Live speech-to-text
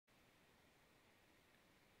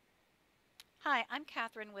Hi, I'm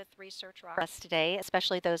Catherine with Research Rock. For us today,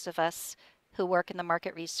 especially those of us who work in the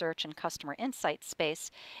market research and customer insight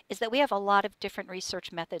space, is that we have a lot of different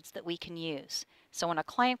research methods that we can use. So when a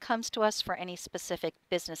client comes to us for any specific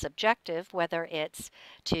business objective, whether it's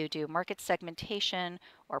to do market segmentation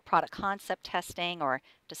or product concept testing or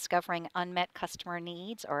discovering unmet customer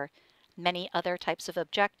needs or many other types of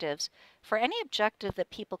objectives, for any objective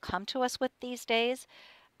that people come to us with these days,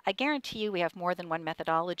 I guarantee you we have more than one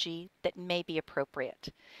methodology that may be appropriate.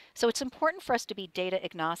 So it's important for us to be data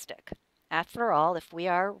agnostic. After all, if we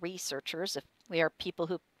are researchers, if we are people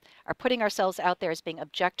who are putting ourselves out there as being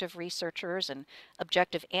objective researchers and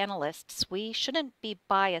objective analysts, we shouldn't be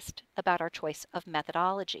biased about our choice of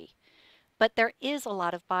methodology. But there is a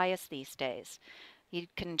lot of bias these days. You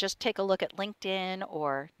can just take a look at LinkedIn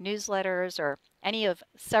or newsletters or any of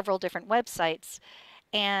several different websites,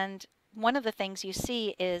 and one of the things you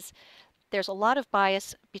see is there's a lot of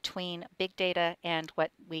bias between big data and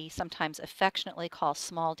what we sometimes affectionately call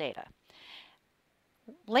small data.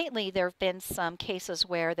 Lately, there have been some cases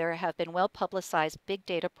where there have been well-publicized big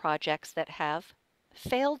data projects that have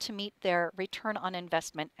failed to meet their return on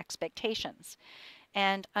investment expectations.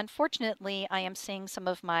 And unfortunately, I am seeing some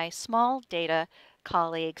of my small data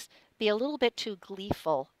colleagues be a little bit too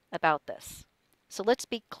gleeful about this. So let's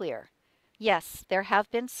be clear. Yes, there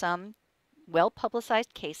have been some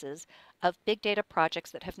well-publicized cases of big data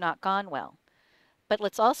projects that have not gone well. But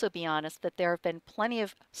let's also be honest that there have been plenty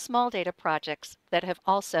of small data projects that have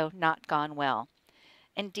also not gone well.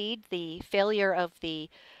 Indeed, the failure of the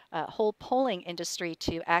whole polling industry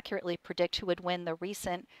to accurately predict who would win the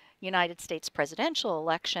recent United States presidential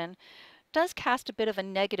election does cast a bit of a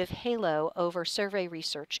negative halo over survey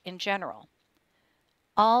research in general.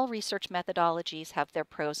 All research methodologies have their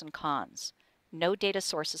pros and cons. No data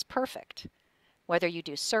source is perfect. Whether you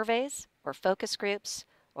do surveys or focus groups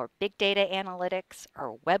or big data analytics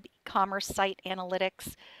or web e-commerce site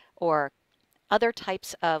analytics or other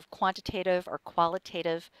types of quantitative or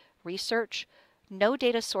qualitative research, no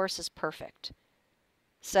data source is perfect.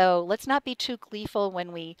 So let's not be too gleeful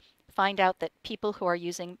when we find out that people who are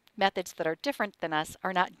using methods that are different than us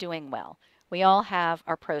are not doing well. We all have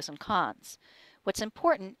our pros and cons. What's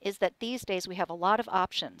important is that these days we have a lot of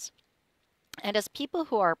options. And as people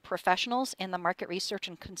who are professionals in the market research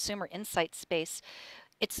and consumer insight space,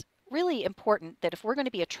 it's really important that if we're going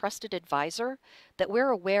to be a trusted advisor, that we're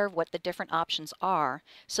aware of what the different options are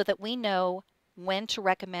so that we know when to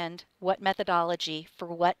recommend what methodology for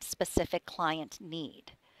what specific client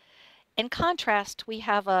need. In contrast, we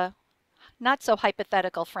have a not so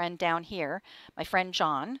hypothetical friend down here, my friend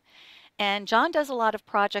John, and John does a lot of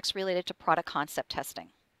projects related to product concept testing.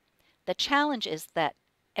 The challenge is that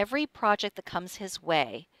every project that comes his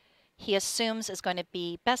way, he assumes is going to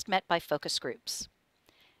be best met by focus groups.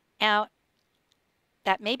 Now,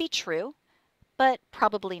 that may be true, but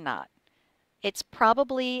probably not. It's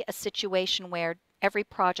probably a situation where every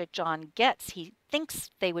project John gets, he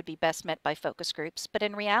thinks they would be best met by focus groups, but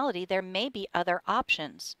in reality, there may be other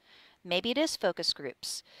options. Maybe it is focus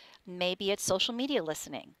groups. Maybe it's social media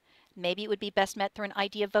listening. Maybe it would be best met through an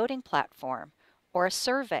idea voting platform or a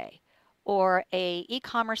survey or a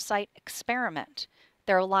e-commerce site experiment.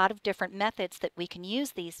 There are a lot of different methods that we can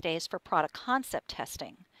use these days for product concept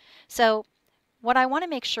testing. So what I want to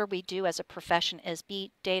make sure we do as a profession is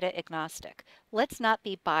be data agnostic. Let's not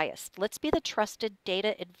be biased. Let's be the trusted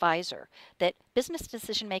data advisor that business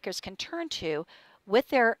decision makers can turn to with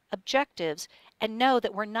their objectives and know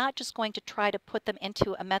that we're not just going to try to put them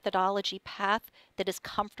into a methodology path that is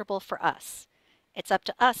comfortable for us. It's up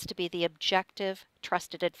to us to be the objective,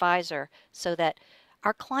 trusted advisor so that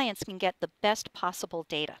our clients can get the best possible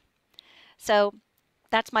data. So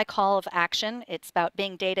that's my call of action. It's about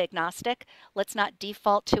being data agnostic. Let's not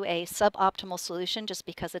default to a suboptimal solution just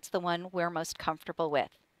because it's the one we're most comfortable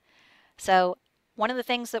with. So one of the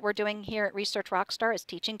things that we're doing here at Research Rockstar is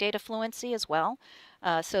teaching data fluency as well,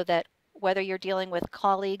 so that whether you're dealing with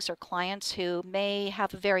colleagues or clients who may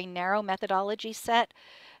have a very narrow methodology set,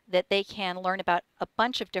 that they can learn about a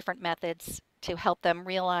bunch of different methods to help them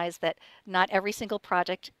realize that not every single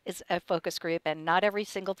project is a focus group and not every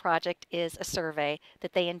single project is a survey,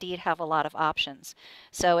 that they indeed have a lot of options.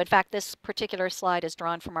 So in fact, this particular slide is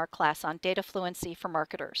drawn from our class on data fluency for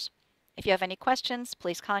marketers. If you have any questions,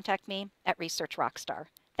 please contact me at Research Rockstar.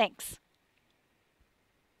 Thanks.